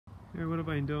What I've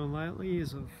been doing lately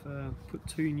is I've put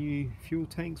two new fuel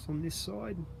tanks on this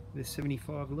side. They're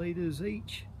 75 litres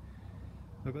each.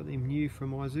 I got them new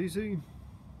from Isuzu.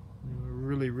 They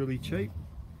were really cheap.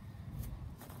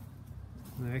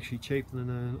 They're actually cheaper than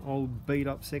an old beat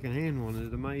up second hand one.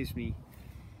 It amazed me.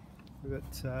 I've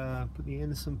got put the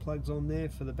Anderson plugs on there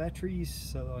for the batteries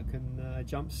so that I can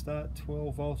jump start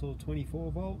 12 volt or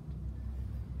 24 volt.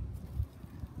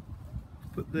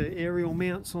 Put the aerial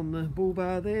mounts on the bull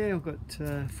bar there. I've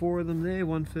got 4 of them there,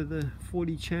 one for the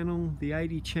 40 channel, the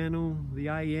 80 channel, the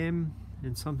AM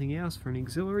and something else for an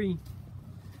auxiliary.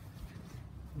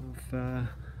 I've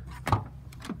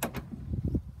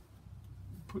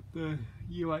put the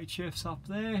UHFs up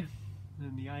there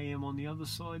and the AM on the other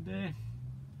side there.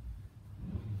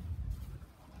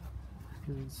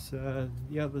 There's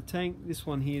the other tank. This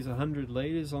one here is 100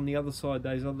 litres. On the other side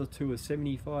those other two are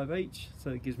 75 each, so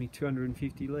it gives me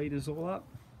 250 litres all up.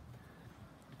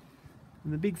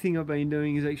 And the big thing I've been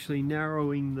doing is actually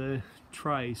narrowing the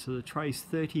tray. So the tray's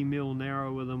 30mm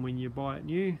narrower than when you buy it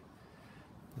new.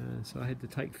 So I had to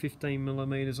take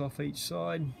 15mm off each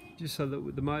side just so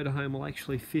that the motorhome will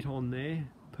actually fit on there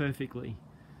perfectly,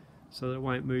 so that it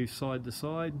won't move side to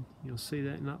side. You'll see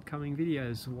that in upcoming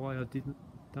videos why I didn't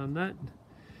done that.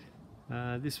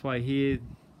 This way here,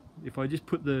 if I just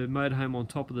put the motorhome on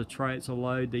top of the tray, it's a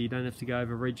load that you don't have to go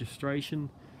over registration.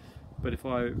 But if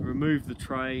I remove the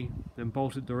tray and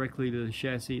bolt it directly to the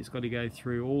chassis, it's got to go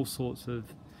through all sorts of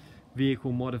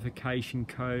vehicle modification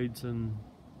codes, and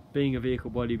being a vehicle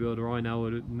bodybuilder I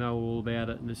know all about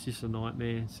it, and it's just a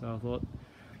nightmare. So I thought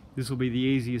this will be the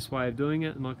easiest way of doing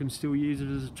it, and I can still use it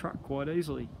as a truck quite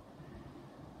easily.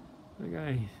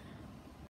 Okay.